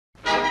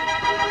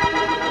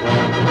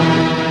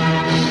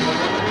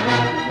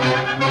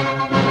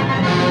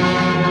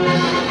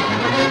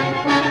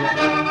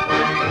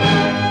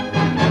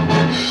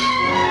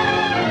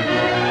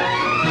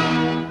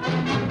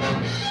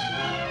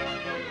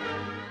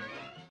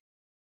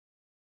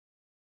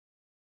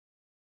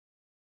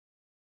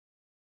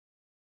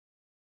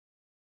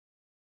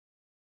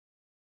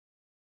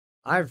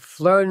I've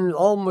flown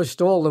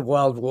almost all the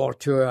World War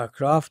II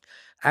aircraft,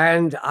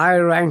 and I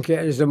rank it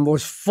as the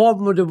most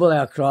formidable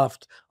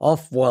aircraft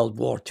of World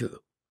War II.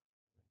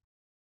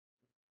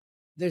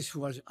 This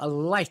was a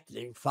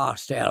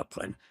lightning-fast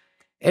airplane.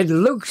 It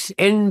looks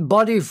in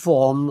body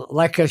form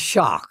like a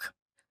shark,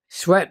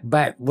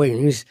 swept-back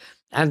wings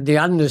and the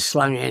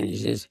underslung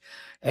engines.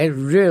 It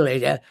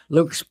really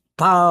looks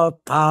power,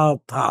 power,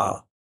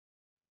 power.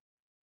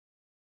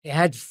 It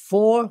had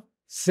 4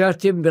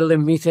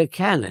 30mm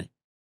cannon,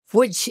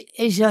 which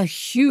is a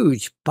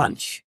huge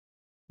punch.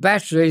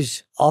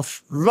 Batteries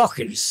of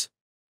rockets.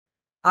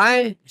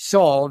 I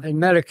saw an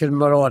American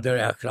Marauder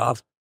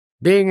aircraft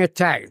being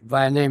attacked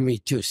by an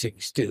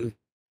Me-262.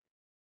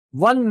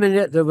 1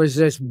 minute there was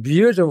this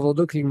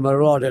beautiful-looking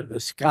Marauder in the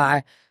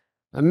sky.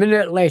 A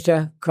minute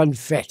later,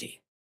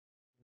 confetti.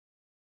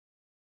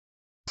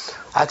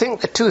 I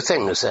think the two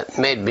things that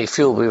made me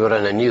feel we were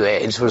in a new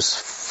age was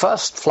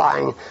first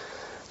flying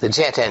the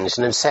jet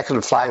engine and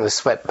second flying the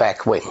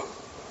swept-back wing.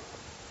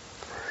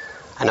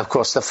 And of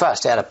course the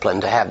first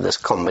aeroplane to have this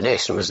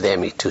combination was the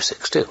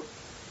Me-262.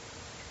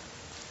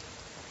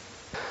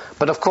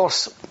 But of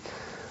course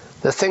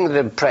the thing that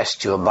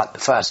impressed you about the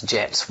first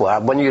jets were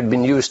when you'd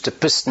been used to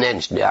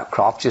piston-engine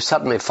aircraft, you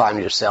suddenly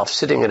found yourself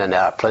sitting in an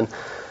airplane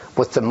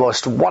with the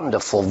most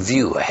wonderful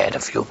view ahead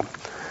of you,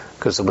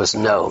 because there was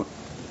no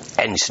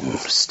engine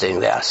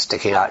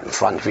sticking out in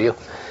front of you.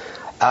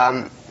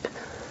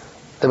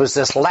 There was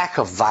this lack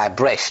of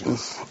vibration,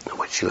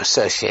 which you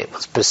associate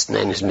with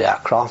piston-engine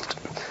aircraft,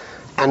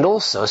 and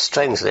also,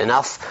 strangely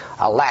enough,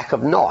 a lack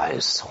of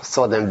noise.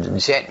 Although the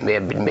jet may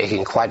have been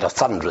making quite a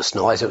thunderous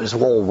noise, it was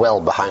all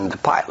well behind the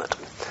pilot.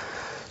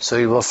 So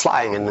you were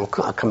flying in a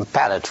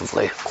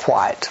comparatively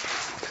quiet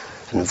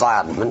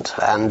environment,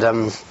 and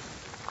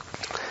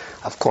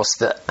of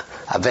course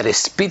a very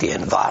speedy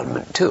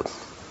environment too.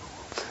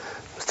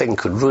 The thing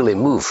could really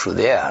move through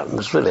the air. It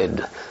was really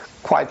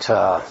quite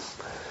a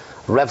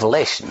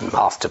revelation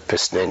after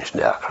piston-engine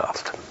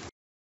aircraft.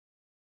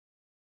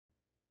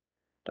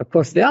 Of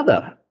course, the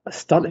other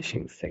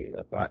astonishing thing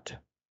about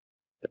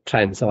the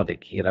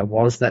transonic era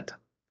was that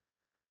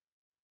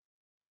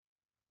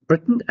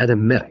Britain and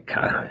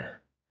America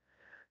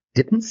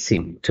didn't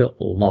seem to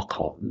lock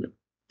on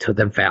to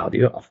the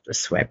value of the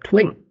swept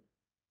wing.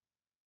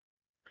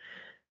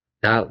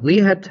 Now, we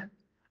had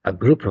a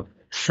group of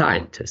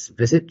scientists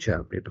visit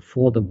Germany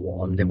before the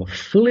war, and they were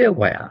fully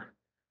aware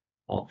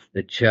of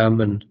the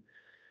German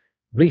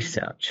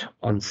research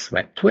on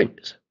swept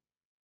wings.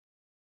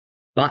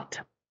 But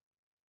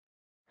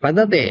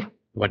whether they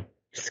were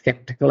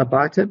skeptical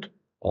about it,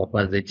 or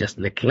whether they just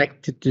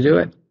neglected to do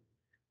it,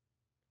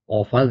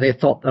 or whether they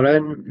thought their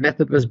own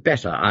method was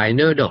better, I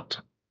know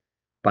not.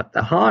 But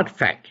the hard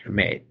fact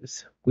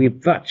remains, we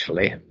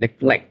virtually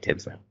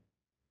neglected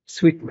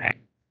Sweet Mach,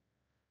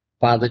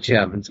 while the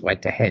Germans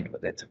went ahead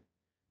with it,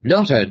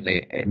 not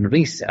only in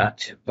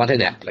research, but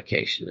in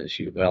application, as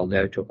you well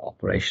know, to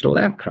operational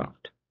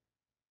aircraft.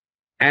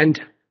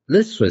 And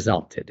this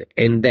resulted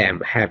in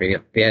them having,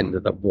 at the end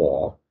of the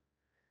war,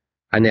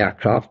 an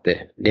aircraft,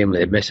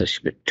 namely the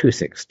Messerschmitt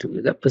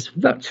Me-262, that was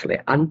virtually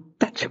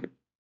untouchable.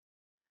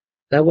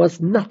 There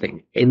was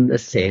nothing in the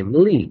same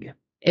league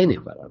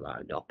anywhere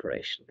around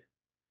operation.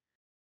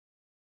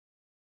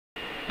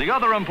 The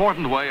other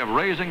important way of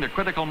raising the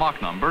critical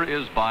Mach number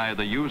is by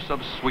the use of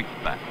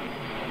sweepback.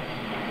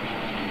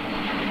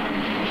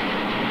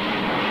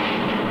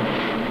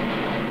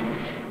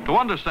 To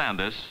understand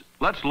this,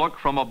 let's look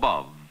from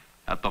above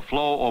at the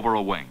flow over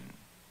a wing.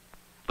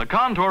 The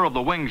contour of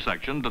the wing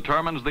section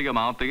determines the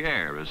amount the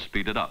air is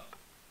speeded up.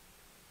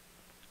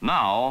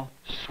 Now,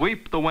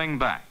 sweep the wing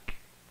back.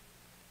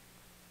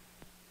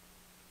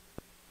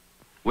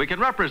 We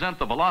can represent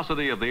the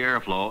velocity of the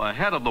airflow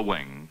ahead of the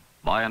wing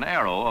by an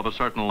arrow of a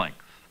certain length.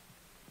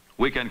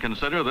 We can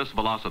consider this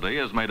velocity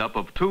as made up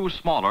of 2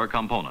 smaller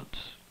components.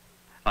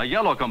 A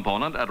yellow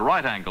component at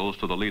right angles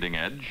to the leading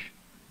edge,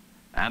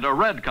 and a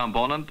red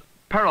component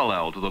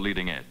parallel to the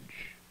leading edge.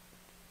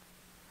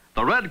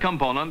 The red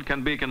component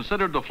can be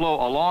considered to flow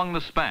along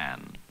the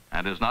span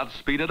and is not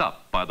speeded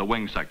up by the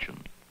wing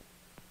section.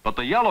 But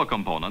the yellow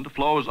component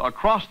flows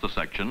across the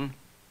section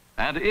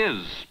and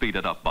is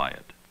speeded up by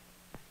it.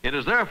 It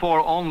is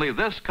therefore only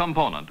this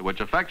component which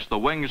affects the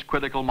wing's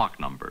critical Mach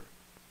number.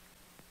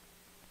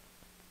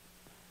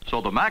 So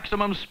the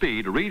maximum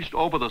speed reached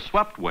over the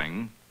swept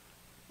wing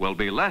will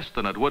be less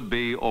than it would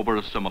be over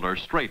a similar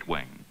straight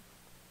wing.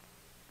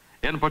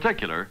 In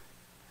particular,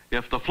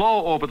 if the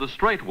flow over the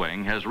straight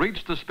wing has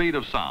reached the speed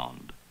of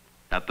sound,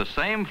 at the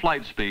same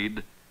flight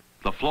speed,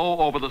 the flow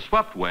over the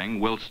swept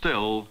wing will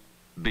still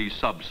be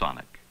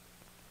subsonic.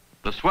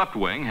 The swept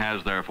wing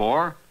has,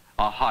 therefore,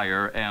 a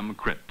higher M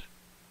crit.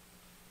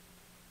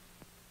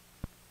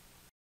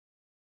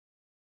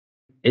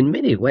 In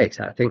many ways,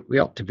 I think we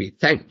ought to be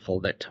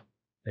thankful that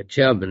the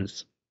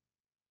Germans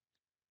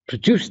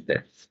produced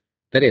this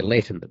very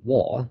late in the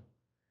war,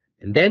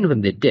 and then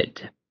when they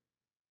did,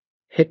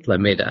 Hitler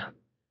made a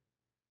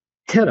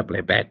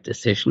terribly bad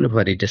decision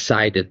where he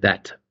decided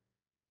that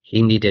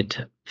he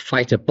needed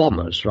fighter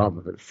bombers rather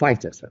than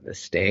fighters at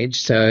this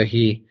stage, so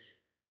he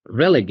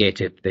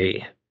relegated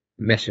the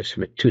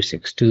Messerschmitt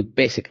Me-262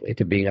 basically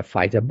to being a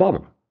fighter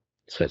bomber.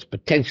 So its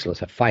potential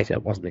as a fighter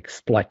wasn't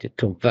exploited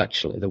till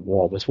virtually the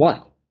war was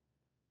won.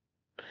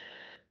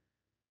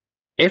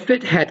 If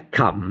it had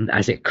come,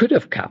 as it could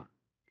have come,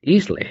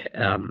 easily,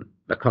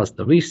 because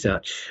the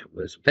research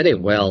was very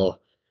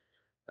well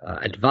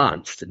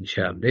advanced in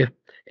Germany,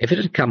 if it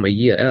had come a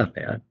year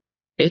earlier,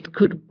 it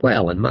could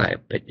well, in my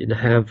opinion,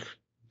 have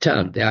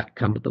turned the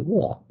outcome of the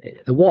war.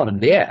 The war in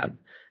the air,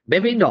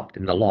 maybe not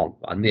in the long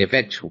run, the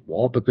eventual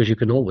war, because you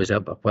can always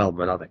overwhelm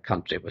another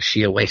country with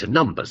sheer weight of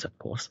numbers, of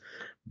course.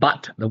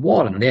 But the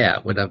war in the air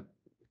would have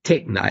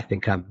taken, I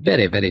think, a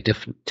very, very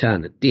different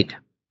turn indeed.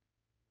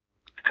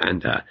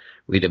 And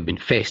we'd have been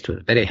faced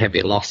with very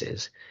heavy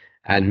losses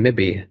and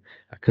maybe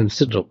a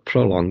considerable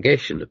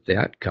prolongation of the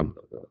outcome.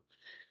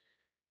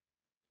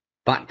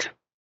 But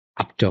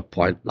up to a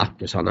point,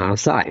 luck was on our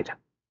side.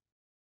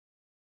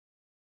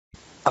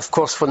 Of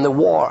course, when the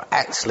war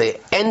actually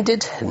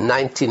ended in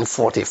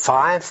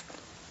 1945,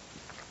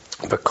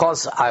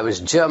 because I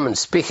was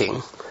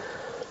German-speaking,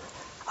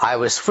 I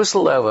was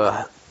whistled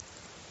over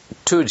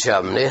to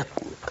Germany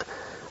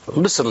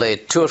literally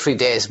 2 or 3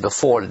 days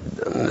before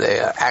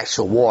the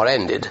actual war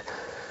ended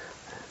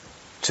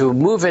to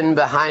move in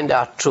behind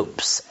our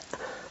troops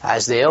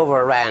as they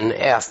overran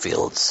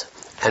airfields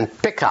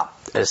and pick up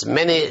as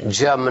many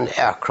German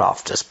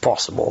aircraft as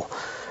possible,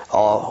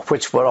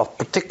 which were of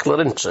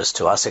particular interest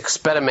to us,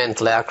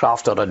 experimental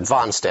aircraft or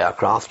advanced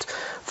aircraft,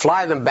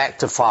 fly them back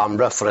to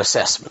Farnborough for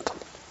assessment.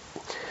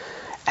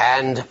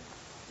 And,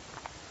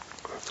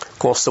 of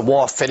course, the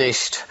war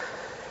finished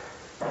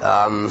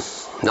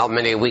not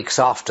many weeks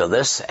after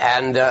this,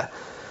 and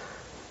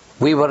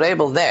we were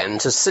able then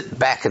to sit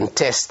back and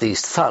test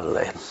these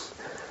thoroughly.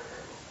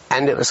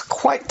 And it was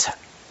quite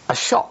a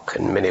shock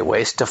in many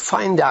ways to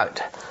find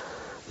out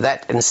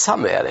that in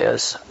some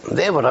areas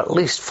they were at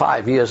least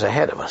 5 years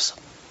ahead of us,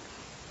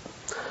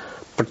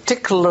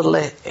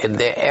 particularly in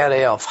the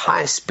area of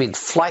high-speed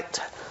flight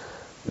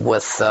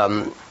with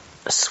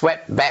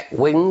swept-back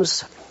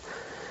wings,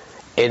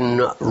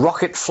 in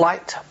rocket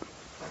flight,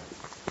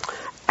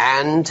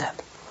 and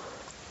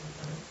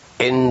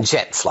in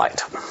jet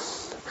flight.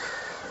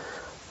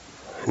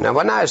 Now,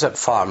 when I was at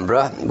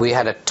Farnborough, we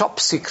had a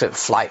top-secret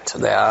flight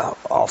there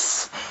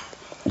of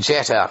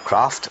jet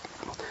aircraft.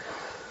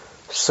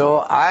 So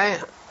I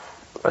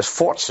was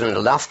fortunate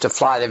enough to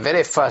fly the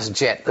very first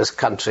jet this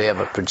country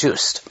ever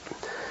produced.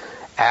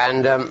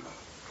 And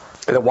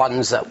the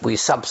ones that we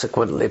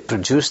subsequently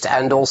produced,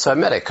 and also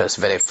America's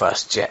very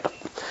first jet.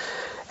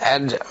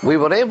 And we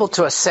were able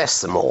to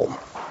assess them all.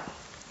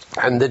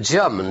 And the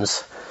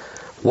Germans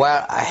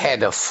were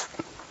ahead of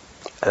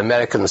the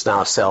Americans and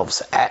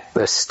ourselves at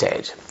this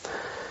stage,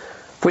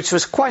 which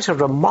was quite a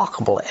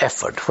remarkable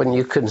effort when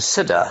you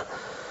consider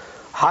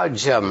how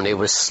Germany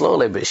was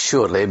slowly but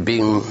surely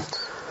being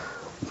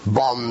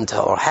bombed,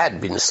 or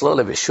had been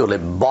slowly but surely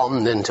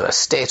bombed into a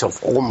state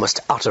of almost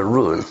utter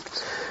ruin,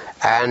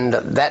 and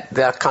that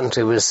their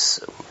country was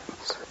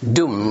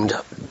doomed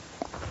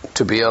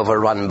to be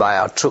overrun by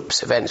our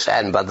troops eventually,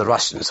 and by the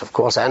Russians, of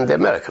course, and the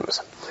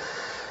Americans.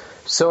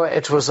 So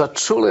it was a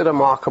truly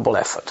remarkable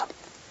effort.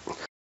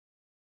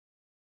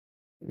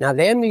 Now,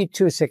 the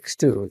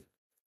Me-262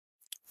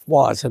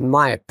 was, in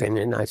my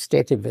opinion, I've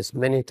stated this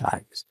many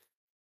times,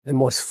 the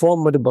most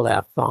formidable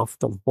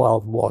aircraft of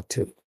World War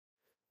II.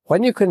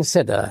 When you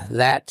consider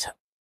that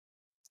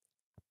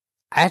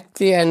at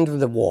the end of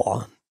the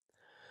war,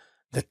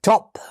 the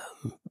top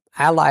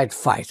Allied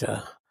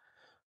fighter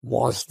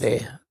was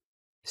the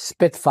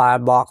Spitfire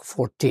Mach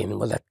 14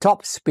 with a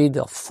top speed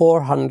of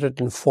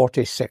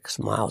 446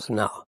 miles an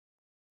hour.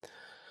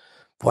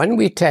 When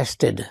we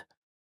tested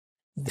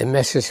the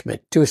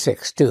Messerschmitt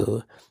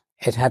Me-262,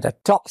 it had a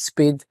top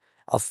speed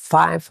of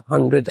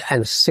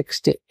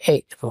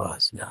 568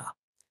 miles an hour.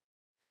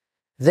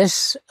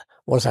 This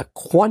was a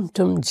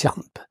quantum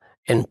jump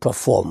in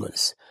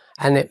performance,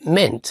 and it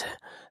meant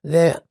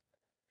the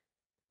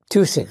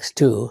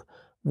 262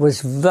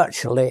 was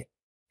virtually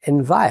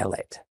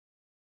inviolate.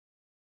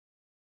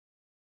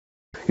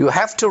 You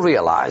have to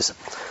realize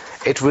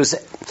it was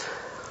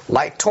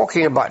like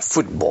talking about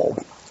football.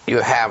 You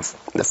have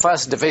the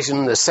first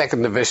division, the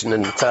second division,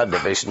 and the third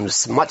division.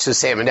 It's much the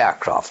same in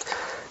aircraft.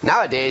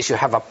 Nowadays, you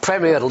have a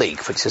Premier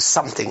League, which is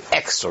something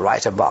extra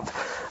right above.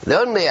 The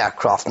only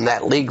aircraft in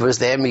that league was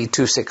the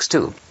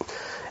Me-262.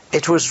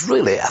 It was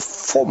really a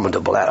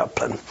formidable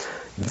aeroplane,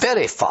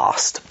 very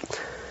fast,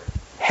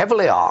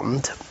 heavily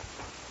armed,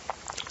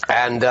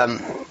 and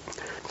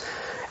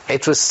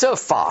it was so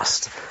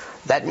fast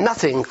that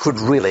nothing could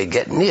really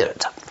get near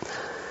it.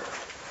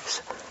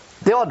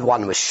 The odd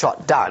one was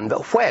shot down,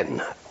 but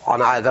when?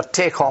 On either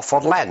takeoff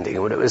or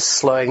landing, when it was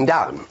slowing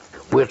down.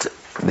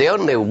 The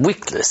only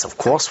weakness, of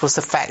course, was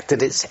the fact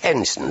that its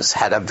engines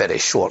had a very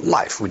short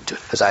life,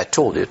 as I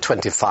told you,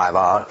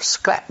 25-hour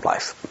scrap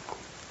life.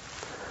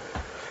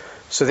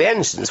 So the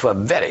engines were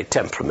very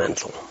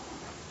temperamental.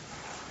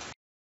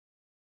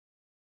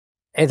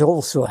 It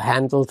also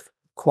handled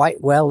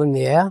quite well in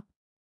the air.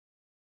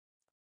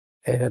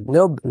 It had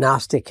no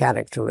nasty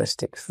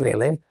characteristics,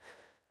 really,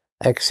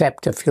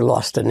 except if you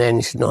lost an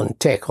engine on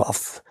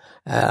takeoff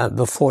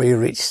before you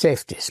reached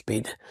safety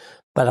speed.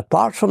 But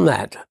apart from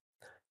that,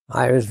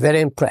 I was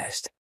very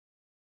impressed.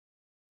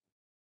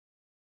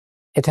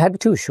 It had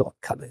two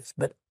shortcomings,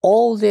 but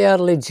all the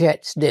early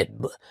jets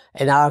did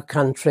in our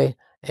country,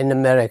 in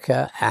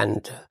America,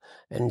 and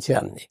in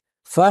Germany.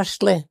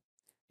 Firstly,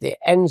 the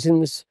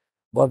engines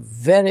were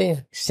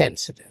very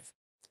sensitive.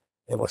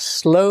 They were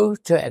slow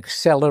to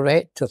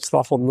accelerate to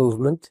throttle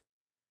movement,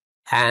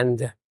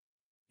 and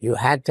you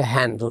had to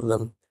handle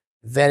them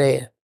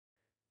very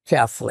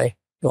carefully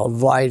to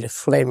avoid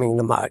flaming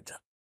them out.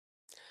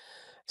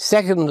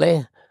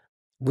 Secondly,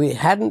 we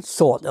hadn't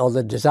thought, or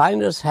the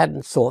designers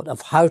hadn't thought,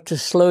 of how to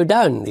slow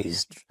down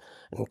these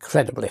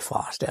incredibly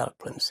fast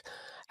airplanes,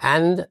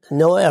 and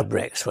no air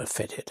brakes were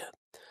fitted.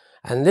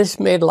 And this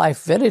made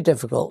life very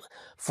difficult,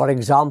 for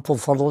example,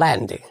 for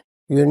landing.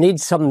 You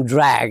need some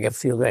drag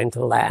if you're going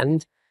to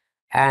land,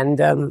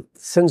 and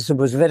since there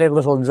was very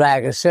little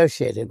drag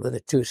associated with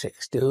the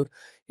 262,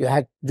 you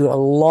had to do a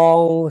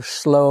long,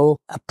 slow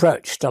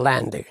approach to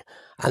landing.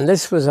 And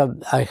this was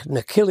an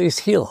Achilles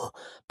heel,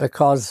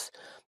 because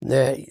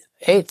the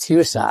 8th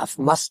USAF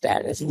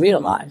Mustangs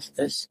realized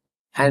this,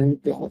 and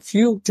the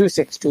few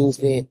 262s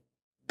they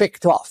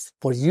picked off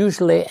were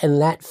usually in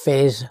that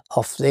phase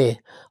of the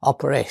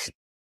operation.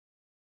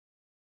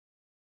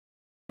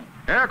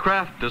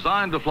 Aircraft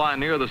designed to fly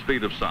near the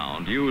speed of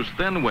sound use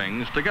thin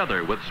wings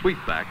together with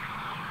sweepback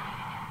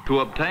to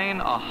obtain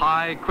a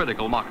high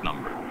critical Mach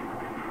number.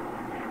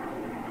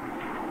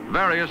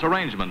 Various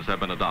arrangements have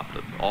been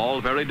adopted, all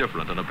very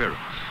different in appearance.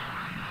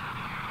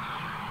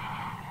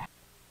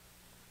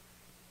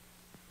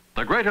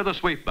 The greater the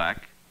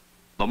sweepback,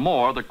 the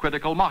more the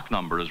critical Mach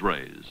number is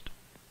raised.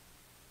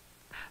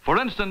 For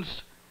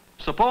instance,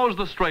 suppose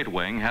the straight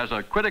wing has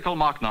a critical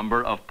Mach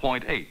number of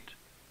 0.8.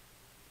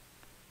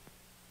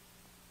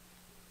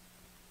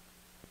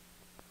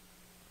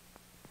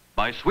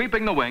 By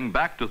sweeping the wing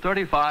back to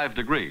 35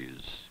 degrees,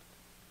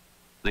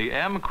 the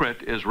M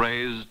crit is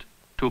raised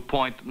to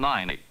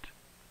 0.98.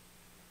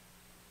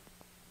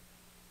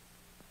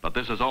 But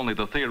this is only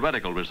the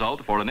theoretical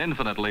result for an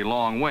infinitely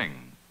long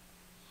wing.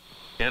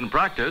 In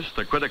practice,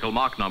 the critical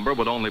Mach number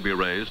would only be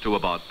raised to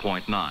about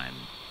 0.9.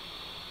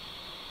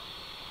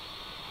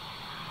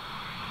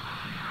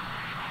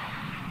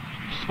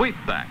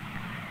 Sweepback,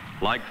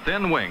 like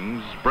thin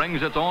wings,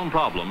 brings its own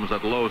problems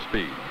at low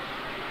speeds,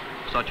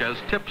 such as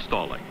tip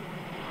stalling.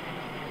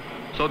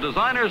 So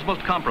designers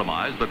must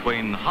compromise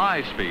between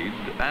high speed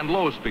and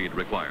low speed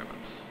requirements.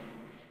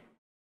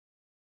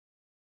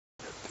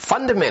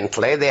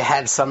 Fundamentally, they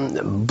had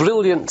some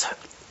brilliant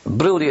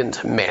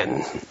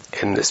men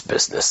in this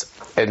business,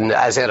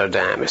 as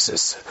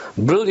aerodynamicists,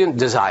 brilliant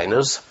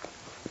designers,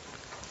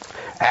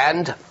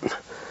 and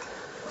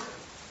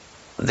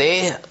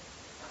they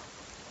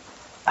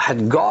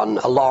had gone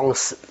along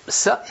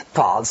certain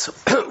paths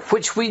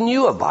which we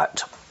knew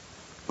about,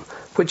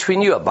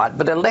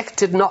 but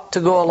elected not to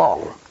go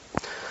along.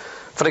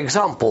 For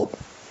example,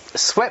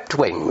 swept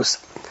wings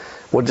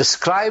were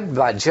described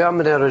by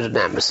German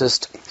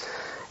aerodynamicists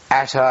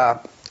at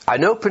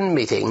an open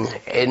meeting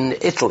in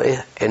Italy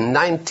in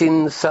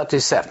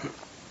 1937.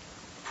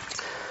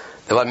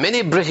 There were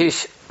many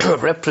British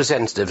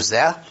representatives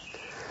there,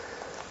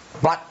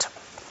 but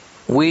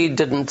we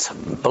didn't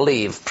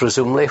believe,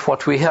 presumably,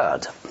 what we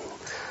heard,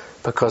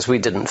 because we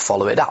didn't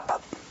follow it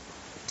up.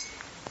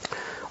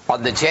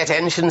 On the jet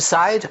engine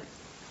side,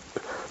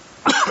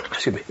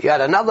 you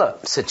had another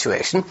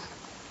situation.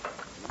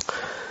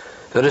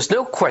 There is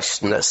no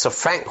question that Sir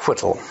Frank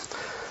Whittle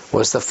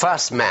was the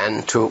first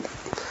man to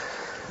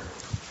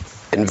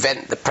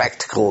invent the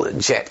practical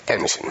jet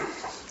engine.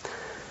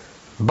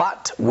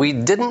 But we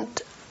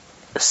didn't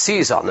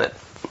seize on it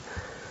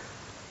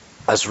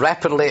as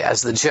rapidly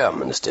as the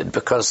Germans did,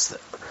 because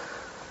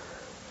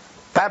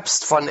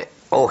Pabst von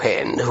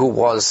Ohain, who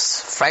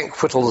was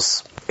Frank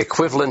Whittle's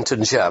equivalent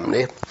in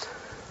Germany,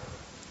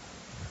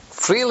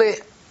 freely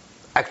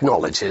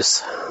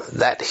acknowledges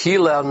that he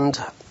learned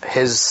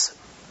his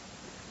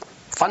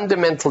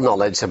fundamental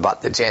knowledge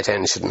about the jet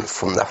engine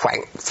from the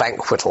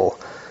Frank Whittle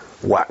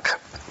work.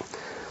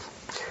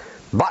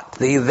 But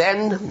he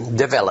then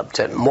developed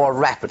it more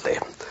rapidly,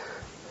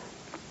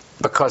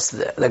 because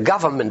the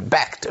government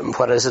backed him,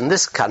 whereas in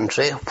this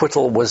country,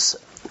 Whittle was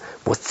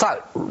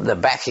without the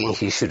backing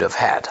he should have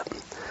had.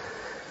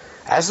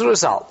 As a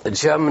result, the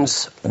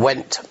Germans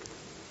went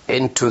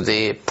into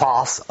the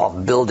path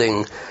of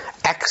building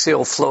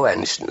axial flow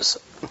engines,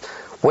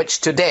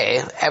 which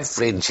today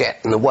every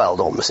jet in the world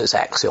almost is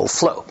axial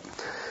flow,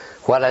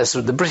 whereas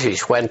the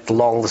British went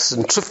along the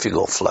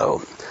centrifugal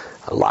flow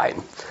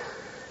line.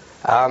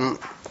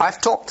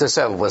 I've talked this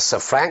over with Sir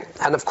Frank,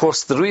 and of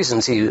course the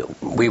reasons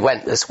we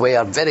went this way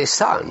are very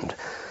sound,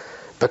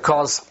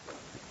 because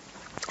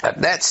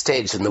at that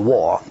stage in the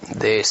war,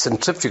 the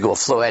centrifugal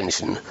flow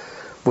engine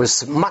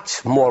was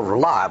much more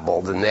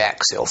reliable than the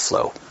axial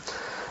flow.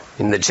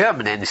 And the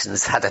German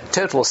engines had a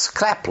total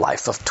scrap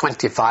life of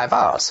 25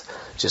 hours,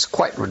 which is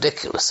quite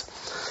ridiculous.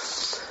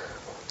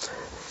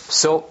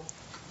 So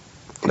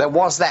there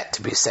was that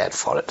to be said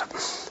for it,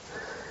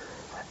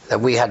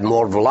 that we had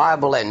more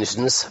reliable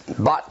engines,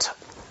 but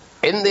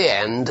in the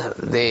end,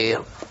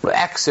 the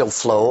axial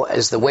flow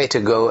is the way to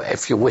go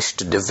if you wish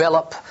to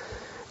develop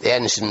the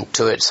engine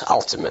to its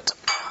ultimate.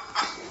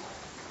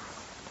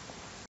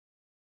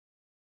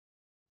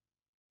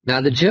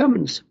 Now, the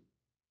Germans,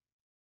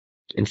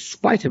 in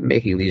spite of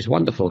making these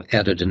wonderful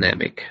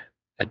aerodynamic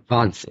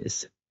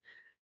advances,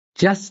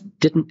 just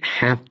didn't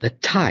have the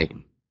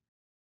time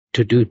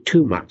to do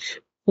too much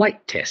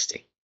flight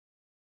testing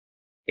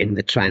in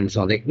the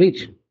transonic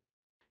region.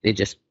 They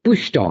just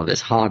pushed on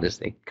as hard as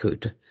they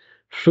could,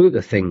 threw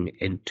the thing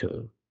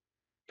into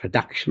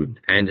production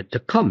and into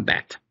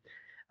combat,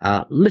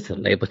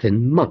 literally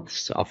within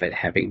months of it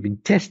having been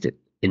tested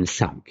in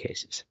some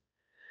cases.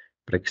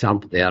 For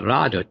example, the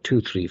Arado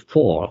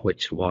 234,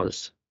 which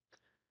was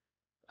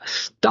a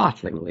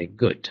startlingly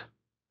good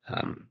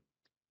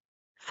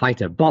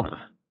fighter bomber,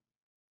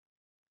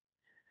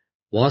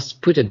 was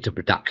put into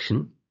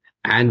production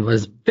and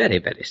was very,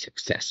 very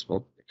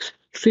successful,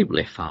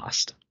 extremely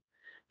fast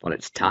for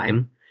its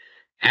time.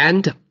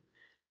 And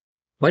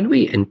when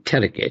we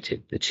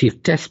interrogated the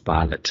chief test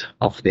pilot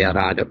of the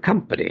Arado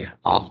company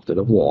after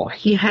the war,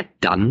 he had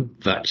done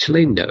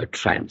virtually no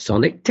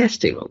transonic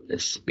testing on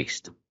this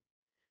beast.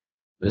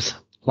 It was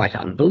quite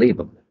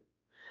unbelievable.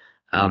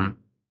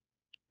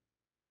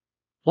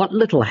 What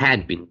little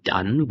had been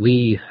done,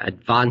 we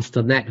advanced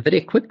on that very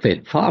quickly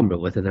at Farnborough.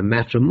 Within a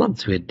matter of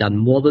months, we had done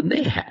more than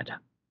they had.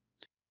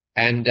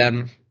 And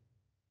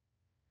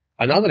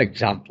another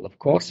example, of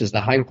course, is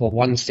the Winkle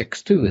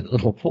 162, the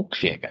little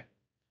Volksjäger.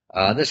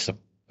 This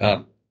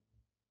was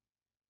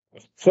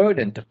thrown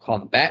into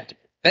combat,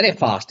 very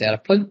fast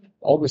airplane,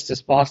 almost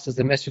as fast as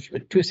the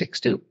Messerschmitt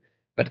 262,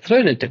 but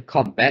thrown into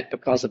combat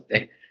because of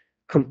the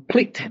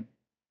complete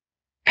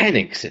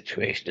panic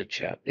situation in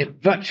Germany,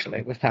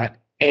 virtually without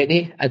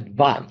any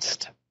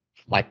advanced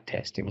flight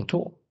testing at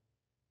all.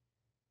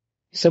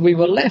 So we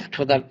were left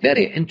with a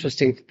very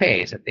interesting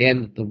phase at the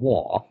end of the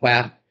war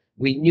where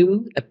we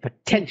knew the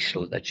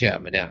potential of the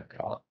German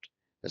aircraft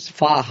was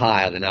far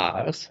higher than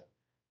ours,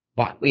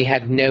 but we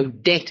had no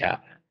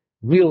data,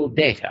 real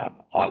data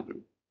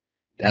on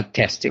that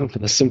testing for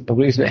the simple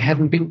reason it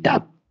hadn't been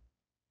done.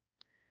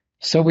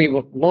 So we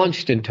were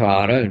launched into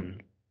our own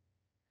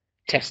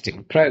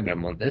testing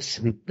program on this,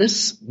 and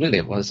this really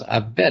was a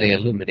very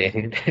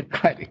illuminating and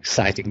quite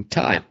exciting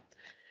time.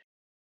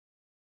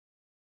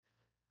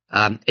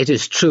 It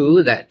is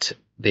true that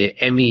the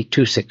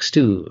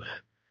Me-262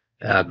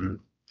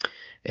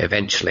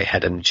 eventually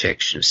had an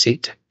ejection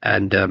seat,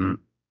 and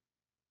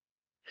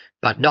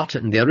but not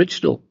in the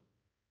original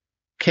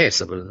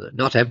case.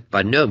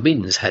 By no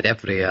means had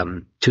every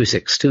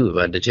 262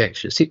 an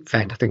ejection seat. In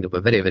fact, I think there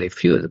were very, very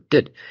few that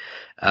did.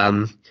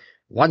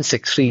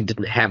 163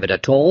 didn't have it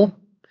at all.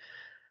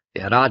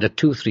 The Arado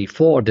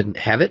 234 didn't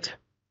have it.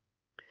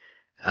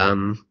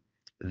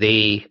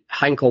 The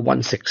Winkle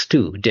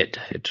 162 did.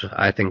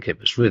 I think it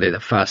was really the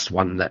first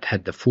one that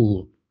had the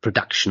full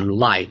production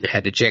line,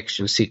 had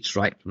ejection seats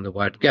right from the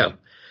word go.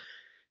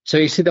 So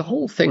you see, the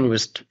whole thing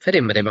was very,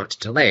 very much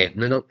delayed.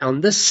 And then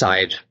on this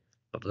side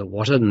of the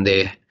water, on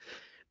the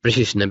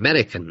British and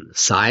American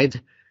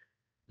side,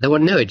 there were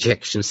no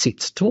ejection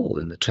seats at all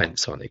in the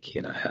transonic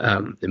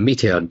era. The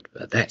Meteor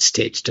at that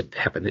stage didn't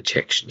have an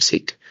ejection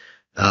seat.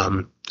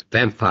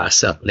 Vampire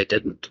certainly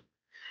didn't.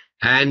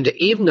 And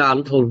even our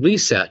little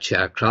research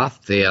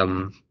aircraft,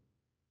 the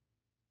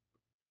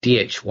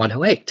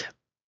DH-108,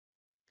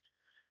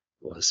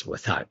 was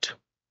without.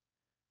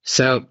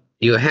 So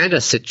you had a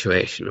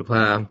situation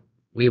where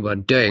we were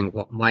doing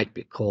what might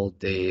be called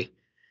the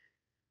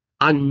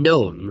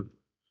unknown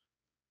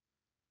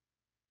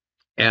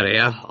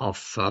area of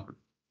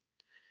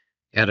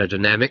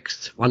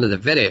aerodynamics, one of the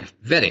very,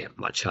 very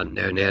much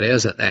unknown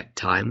areas at that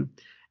time,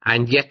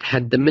 and yet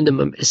had the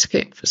minimum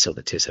escape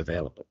facilities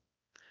available.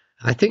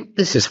 I think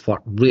this is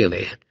what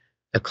really,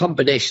 the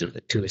combination of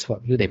the two is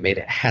what really made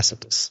it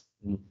hazardous.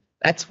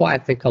 That's why I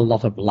think a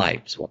lot of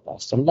lives were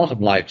lost. A lot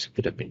of lives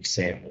could have been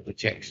saved with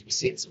ejection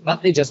seats,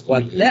 but they just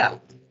weren't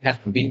there.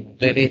 Hadn't been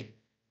really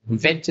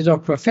invented or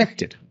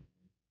perfected.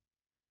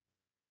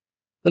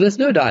 But there's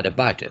no doubt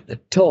about it, the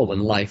toll in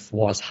life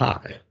was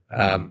high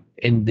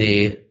in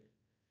the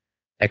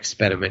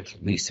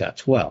experimental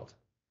research world.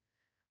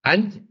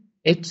 And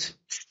it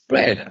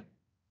spread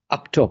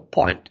up to a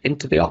point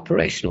into the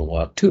operational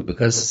world too,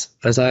 because,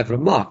 as I've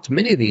remarked,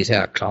 many of these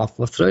aircraft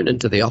were thrown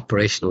into the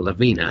operational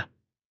arena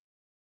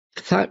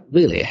without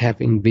really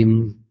having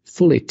been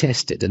fully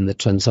tested in the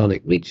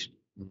transonic region.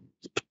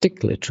 It's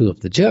particularly true of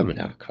the German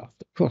aircraft,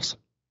 of course.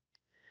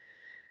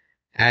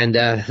 And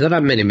there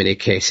are many, many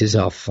cases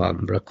of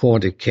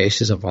recorded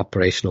cases of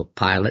operational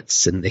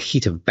pilots in the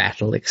heat of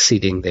battle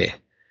exceeding the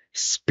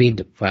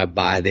speed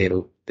whereby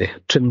the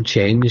trim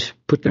change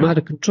put them out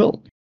of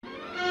control.